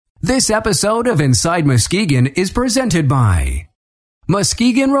This episode of Inside Muskegon is presented by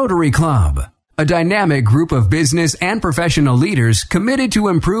Muskegon Rotary Club, a dynamic group of business and professional leaders committed to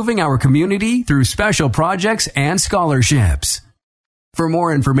improving our community through special projects and scholarships. For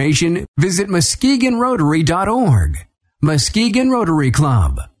more information, visit MuskegonRotary.org. Muskegon Rotary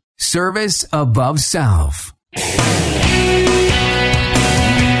Club. Service above self.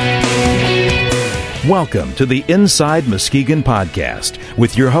 Welcome to the Inside Muskegon podcast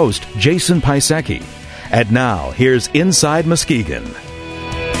with your host, Jason Pisecki. And now, here's Inside Muskegon.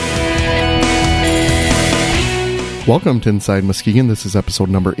 Welcome to Inside Muskegon. This is episode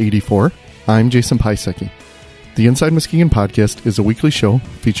number 84. I'm Jason Pisecki. The Inside Muskegon podcast is a weekly show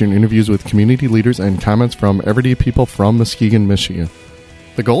featuring interviews with community leaders and comments from everyday people from Muskegon, Michigan.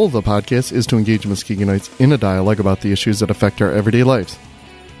 The goal of the podcast is to engage Muskegonites in a dialogue about the issues that affect our everyday lives.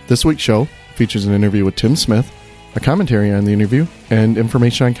 This week's show features an interview with Tim Smith, a commentary on the interview, and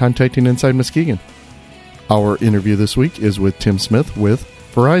information on contacting Inside Muskegon. Our interview this week is with Tim Smith with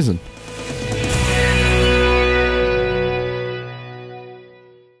Verizon.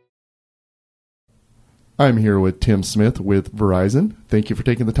 I'm here with Tim Smith with Verizon. Thank you for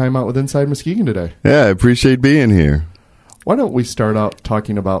taking the time out with Inside Muskegon today. Yeah, I appreciate being here. Why don't we start out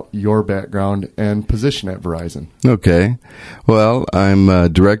talking about your background and position at Verizon? Okay. Well,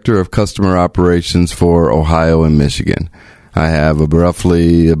 I'm Director of Customer Operations for Ohio and Michigan. I have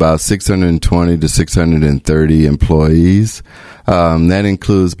roughly about 620 to 630 employees. That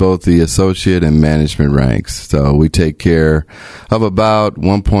includes both the associate and management ranks. So we take care of about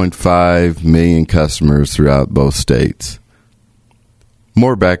 1.5 million customers throughout both states.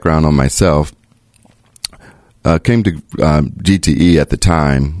 More background on myself. Came to GTE at the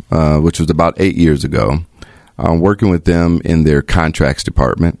time, which was about 8 years ago, working with them in their contracts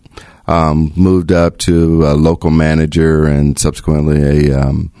department. Moved up to a local manager and subsequently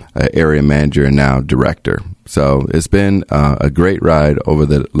a area manager and now director. So it's been a great ride over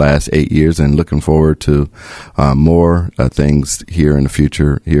the last 8 years and looking forward to more things here in the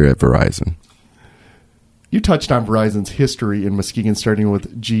future here at Verizon. You touched on Verizon's history in Muskegon, starting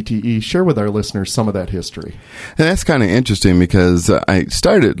with GTE. Share with our listeners some of that history. And that's kind of interesting because I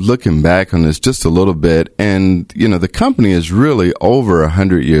started looking back on this just a little bit, and, you know, the company is really over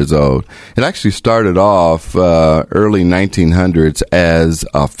 100 years old. It actually started off early 1900s as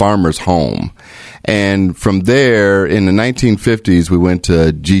a farmer's home. And from there, in the 1950s, we went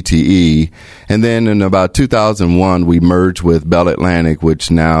to GTE. And then in about 2001, we merged with Bell Atlantic,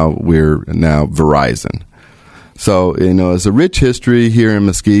 which we're Verizon. So, you know, it's a rich history here in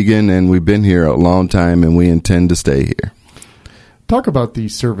Muskegon, and we've been here a long time, and we intend to stay here. Talk about the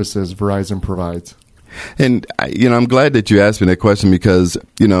services Verizon provides. And, you know, I'm glad that you asked me that question because,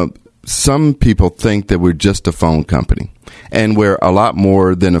 you know, some people think that we're just a phone company, and we're a lot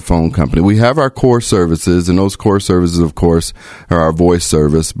more than a phone company. We have our core services, and those core services, of course, are our voice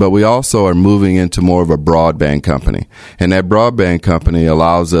service, but we also are moving into more of a broadband company. And that broadband company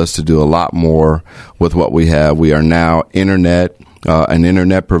allows us to do a lot more with what we have. We are now an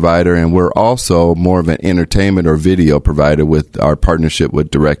internet provider, and we're also more of an entertainment or video provider with our partnership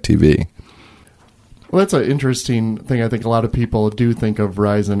with DirecTV. Well, that's an interesting thing. I think a lot of people do think of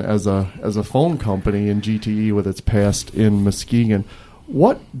Verizon as a phone company and GTE with its past in Muskegon.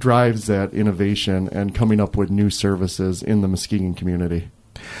 What drives that innovation and coming up with new services in the Muskegon community?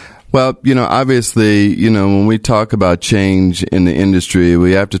 Well, you know, obviously, you know, when we talk about change in the industry,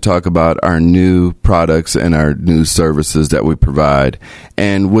 we have to talk about our new products and our new services that we provide.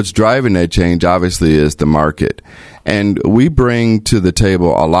 And what's driving that change, obviously, is the market. And we bring to the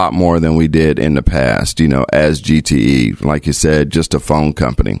table a lot more than we did in the past, you know, as GTE, like you said, just a phone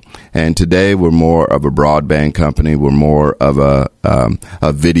company. And today we're more of a broadband company. We're more of a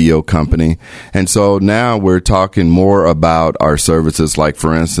video company. And so now we're talking more about our services. Like,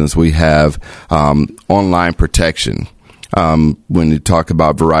 for instance, we have online protection. When you talk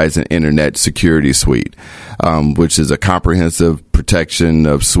about Verizon Internet Security Suite, which is a comprehensive protection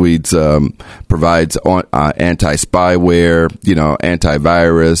of suites, provides anti-spyware, you know,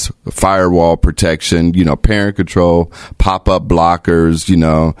 antivirus, firewall protection, you know, parent control, pop-up blockers, you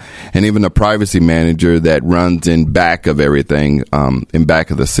know, and even a privacy manager that runs in back of everything, in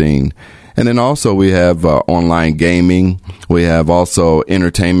back of the scene. And then also we have online gaming. We have also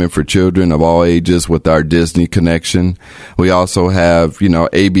entertainment for children of all ages with our Disney connection. We also have, you know,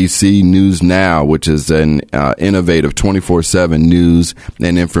 ABC News Now, which is an innovative 24/7 news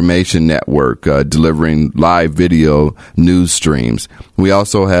and information network delivering live video news streams. We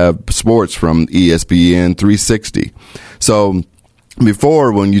also have sports from ESPN 360. So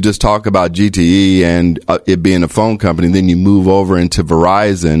before, when you just talk about GTE and it being a phone company, then you move over into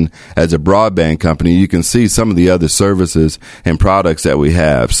Verizon as a broadband company, you can see some of the other services and products that we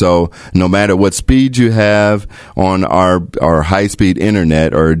have. So no matter what speed you have on our high-speed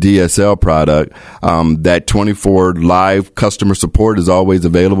internet or DSL product, that 24 live customer support is always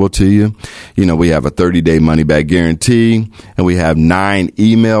available to you. You know, we have a 30-day money-back guarantee, and we have 9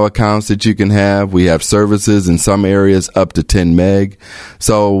 email accounts that you can have. We have services in some areas up to 10 meg.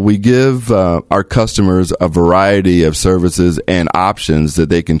 So we give our customers a variety of services and options that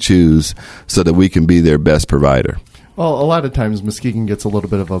they can choose so that we can be their best provider. Well, a lot of times Muskegon gets a little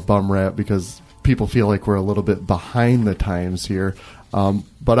bit of a bum rap because people feel like we're a little bit behind the times here.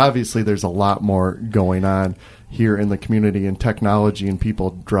 But obviously there's a lot more going on here in the community and technology and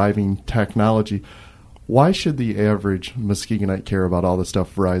people driving technology. Why should the average Muskegonite care about all the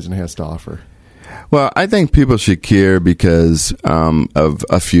stuff Verizon has to offer? Well, I think people should care because of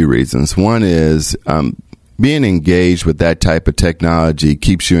a few reasons. One is being engaged with that type of technology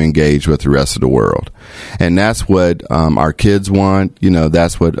keeps you engaged with the rest of the world. And that's what our kids want. You know,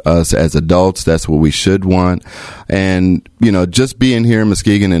 that's what us as adults, that's what we should want. And, you know, just being here in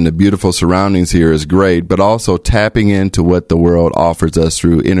Muskegon and the beautiful surroundings here is great, but also tapping into what the world offers us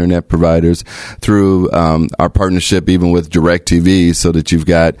through internet providers, through our partnership even with DirecTV, so that you've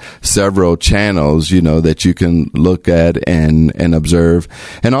got several channels, you know, that you can look at and observe.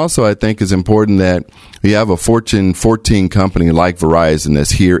 And also I think it's important that we have a Fortune 14 company like Verizon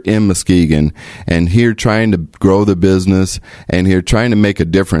that's here in Muskegon and here trying to grow the business and here trying to make a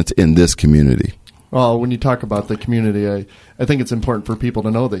difference in this community. Well, when you talk about the community, I think it's important for people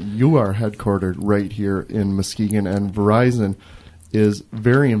to know that you are headquartered right here in Muskegon, and Verizon is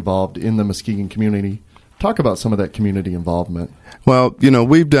very involved in the Muskegon community. Talk about some of that community involvement. Well, you know,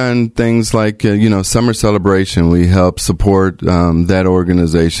 we've done things like, Summer Celebration. We help support that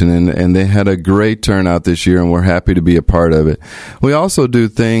organization, and they had a great turnout this year, and we're happy to be a part of it. We also do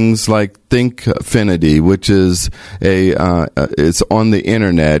things like ThinkFinity, which is it's on the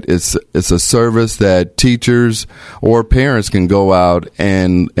internet. It's a service that teachers or parents can go out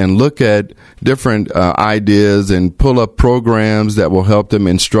and look at different ideas and pull up programs that will help them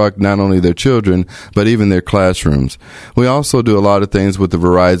instruct not only their children, but even their classrooms. We also do a lot of things with the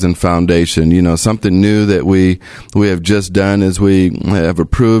Verizon Foundation. You know, something new that we have just done is we have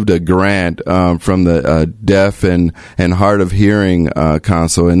approved a grant from the Deaf and Hard of Hearing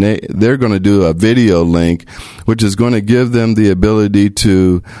Council, and they're going to do a video link, which is going to give them the ability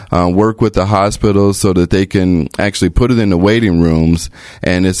to work with the hospitals so that they can actually put it in the waiting rooms.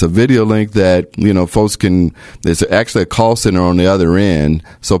 And it's a video link that, you know, folks can, there's actually a call center on the other end,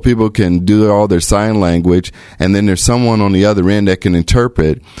 so people can do all their sign language, and then there's someone on the other end that can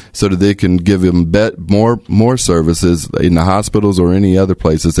interpret so that they can give them more services in the hospitals or any other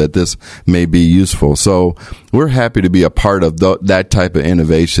places that this may be useful. So we're happy to be a part of that type of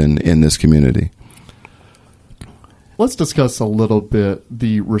innovation in this community. Let's discuss a little bit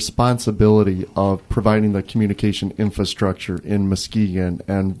the responsibility of providing the communication infrastructure in Muskegon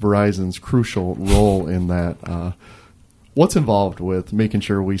and Verizon's crucial role in that. What's involved with making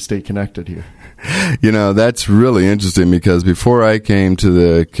sure we stay connected here? You know, that's really interesting because before I came to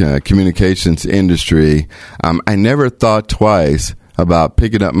the communications industry, I never thought twice about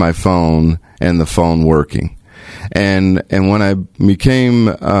picking up my phone and the phone working. And when I became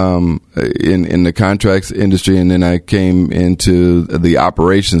in the contracts industry, and then I came into the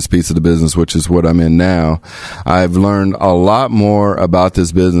operations piece of the business, which is what I'm in now, I've learned a lot more about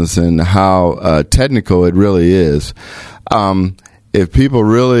this business and how technical it really is.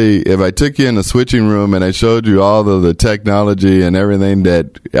 If I took you in a switching room and I showed you all of the technology and everything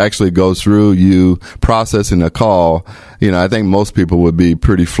that actually goes through you processing a call, you know, I think most people would be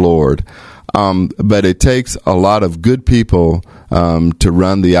pretty floored. But it takes a lot of good people to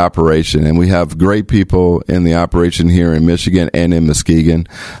run the operation, and we have great people in the operation here in Michigan and in Muskegon.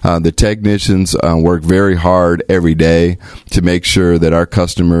 The technicians work very hard every day to make sure that our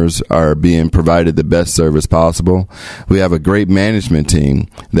customers are being provided the best service possible. We have a great management team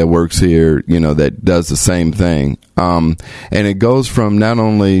that works here, you know, that does the same thing. And it goes from not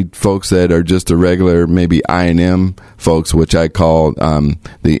only folks that are just a regular, maybe I&M folks, which I call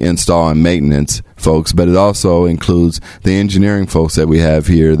the install and maintenance folks, but it also includes the engineering folks that we have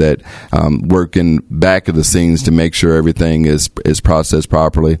here that work in back of the scenes to make sure everything is processed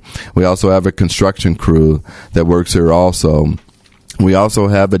properly. We also have a construction crew that works here also. We also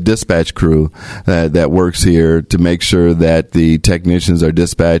have a dispatch crew that works here to make sure that the technicians are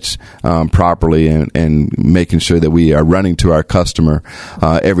dispatched properly and making sure that we are running to our customer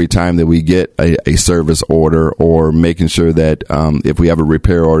every time that we get a service order, or making sure that if we have a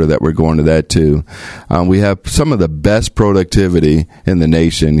repair order that we're going to that too. We have some of the best productivity in the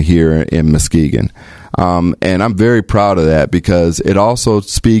nation here in Muskegon. And I'm very proud of that, because it also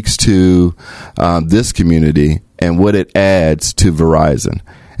speaks to this community and what it adds to Verizon.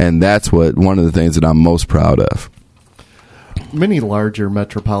 And that's one of the things that I'm most proud of. Many larger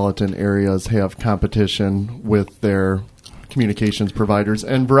metropolitan areas have competition with their communications providers,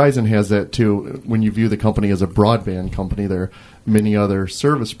 and Verizon has that too. When you view the company as a broadband company, there are many other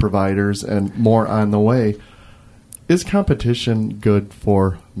service providers and more on the way. Is competition good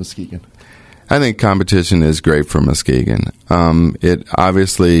for Muskegon? I think competition is great for Muskegon. It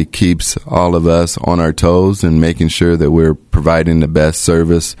obviously keeps all of us on our toes and making sure that we're providing the best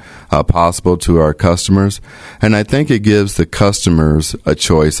service possible to our customers. And I think it gives the customers a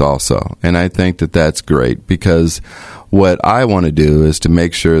choice also. And I think that that's great, because what I want to do is to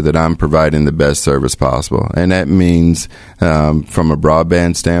make sure that I'm providing the best service possible. And that means from a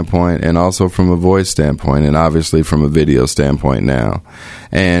broadband standpoint, and also from a voice standpoint, and obviously from a video standpoint now.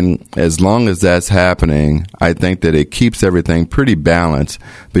 And as long as that's happening, I think that it keeps everything pretty balanced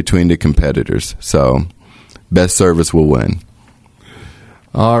between the competitors. So best service will win.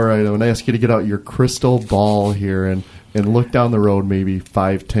 All right, I'm going to ask you to get out your crystal ball here and look down the road maybe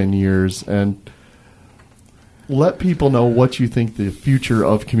 5-10 years and let people know what you think the future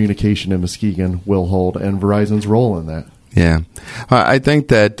of communication in Muskegon will hold, and Verizon's role in that. Yeah. I think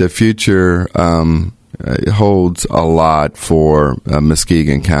that the future holds a lot for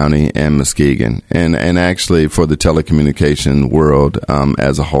Muskegon County and Muskegon, and actually for the telecommunication world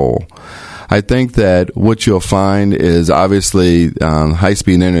as a whole. I think that what you'll find is obviously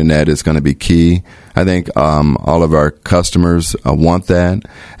high-speed internet is going to be key. I think all of our customers want that.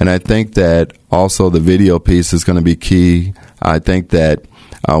 And I think that also the video piece is going to be key. I think that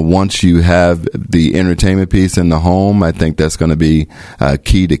once you have the entertainment piece in the home, I think that's going to be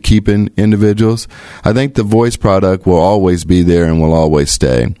key to keeping individuals. I think the voice product will always be there and will always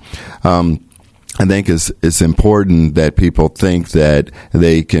stay. I think it's important that people think that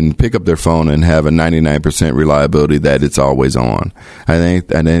they can pick up their phone and have a 99% reliability that it's always on. I think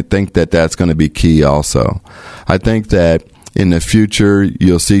that that's going to be key also. I think that in the future,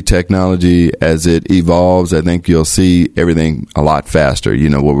 you'll see technology as it evolves. I think you'll see everything a lot faster. You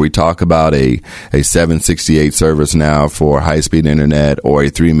know, where we talk about a 768 service now for high-speed internet or a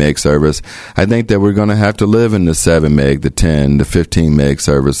 3 meg service, I think that we're going to have to live in the 7 meg, the 10, the 15 meg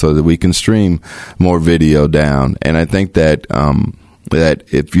service so that we can stream more video down. And I think that that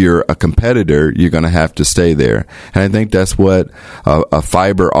if you're a competitor, you're going to have to stay there. And I think that's what a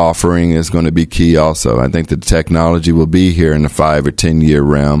fiber offering is going to be key also. I think the technology will be here in the 5 or 10 year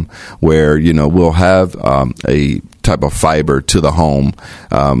realm where, you know, we'll have a type of fiber to the home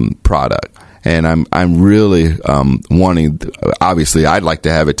product. And I'm really wanting, obviously I'd like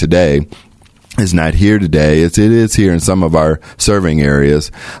to have it today. It's not here today. It is here in some of our serving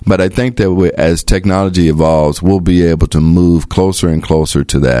areas. But I think that as technology evolves, we'll be able to move closer and closer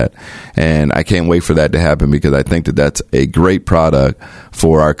to that. And I can't wait for that to happen because I think that that's a great product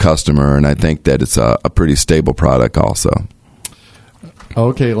for our customer. And I think that it's a pretty stable product also.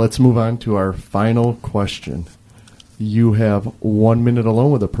 Okay, let's move on to our final question. You have 1 minute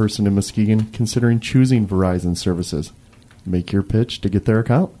alone with a person in Muskegon considering choosing Verizon services. Make your pitch to get their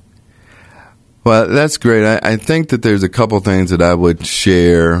account. Well, that's great. I think that there's a couple things that I would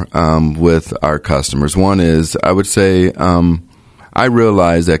share with our customers. One is I would say I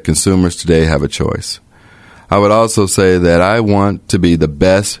realize that consumers today have a choice. I would also say that I want to be the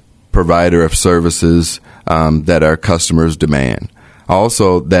best provider of services that our customers demand.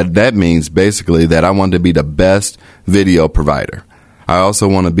 Also, that means basically that I want to be the best video provider. I also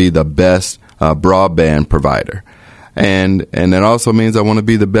want to be the best broadband provider. And that also means I want to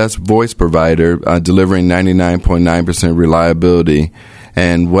be the best voice provider, delivering 99.9% reliability.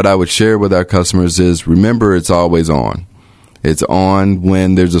 And what I would share with our customers is, remember, it's always on. It's on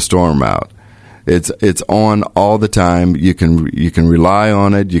when there's a storm out. It's on all the time. You can rely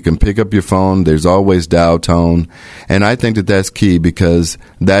on it. You can pick up your phone. There's always dial tone. And I think that that's key because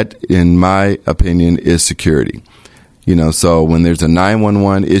that, in my opinion, is security. You know, so when there's a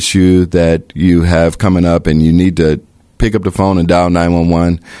 911 issue that you have coming up and you need to pick up the phone and dial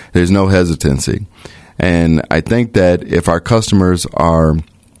 911, there's no hesitancy. And I think that if our customers are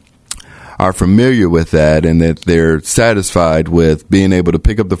are familiar with that and that they're satisfied with being able to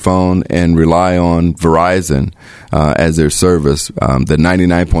pick up the phone and rely on Verizon as their service, the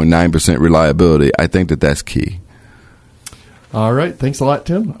 99.9% reliability, I think that's key. All right. Thanks a lot,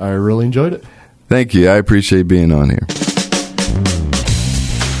 Tim. I really enjoyed it. Thank you. I appreciate being on here.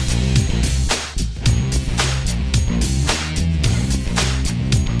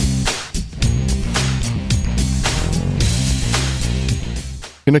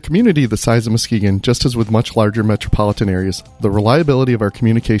 In a community the size of Muskegon, just as with much larger metropolitan areas, the reliability of our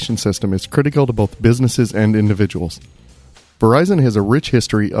communication system is critical to both businesses and individuals. Verizon has a rich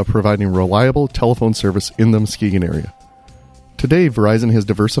history of providing reliable telephone service in the Muskegon area. Today, Verizon has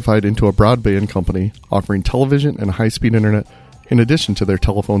diversified into a broadband company offering television and high-speed internet in addition to their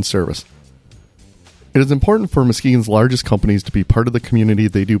telephone service. It is important for Muskegon's largest companies to be part of the community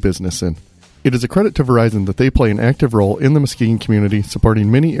they do business in. It is a credit to Verizon that they play an active role in the Muskegon community, supporting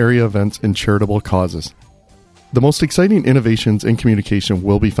many area events and charitable causes. The most exciting innovations in communication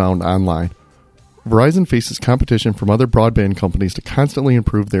will be found online. Verizon faces competition from other broadband companies to constantly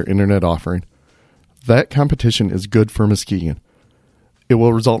improve their internet offering. That competition is good for Muskegon. It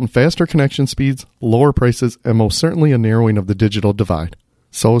will result in faster connection speeds, lower prices, and most certainly a narrowing of the digital divide.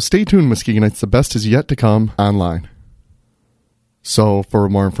 So stay tuned, Muskegonites, the best is yet to come online. So, for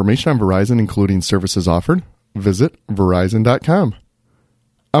more information on Verizon, including services offered, visit Verizon.com.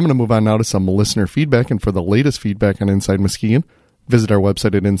 I'm going to move on now to some listener feedback, and for the latest feedback on Inside Muskegon, visit our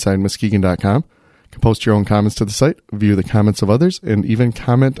website at InsideMuskegon.com. You can post your own comments to the site, view the comments of others, and even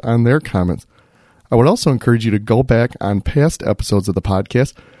comment on their comments. I would also encourage you to go back on past episodes of the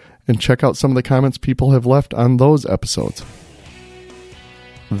podcast and check out some of the comments people have left on those episodes.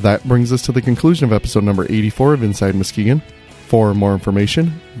 That brings us to the conclusion of episode number 84 of Inside Muskegon. For more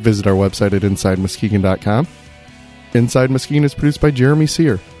information, visit our website at InsideMuskegon.com. Inside Muskegon is produced by Jeremy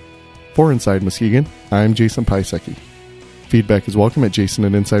Sear. For Inside Muskegon, I'm Jason Piasecki. Feedback is welcome at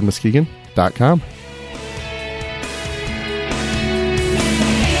jason@InsideMuskegon.com.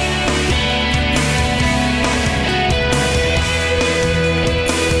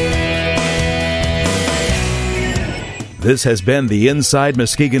 This has been the Inside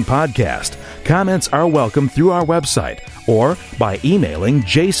Muskegon podcast. Comments are welcome through our website or by emailing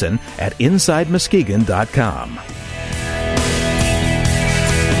jason@InsideMuskegon.com.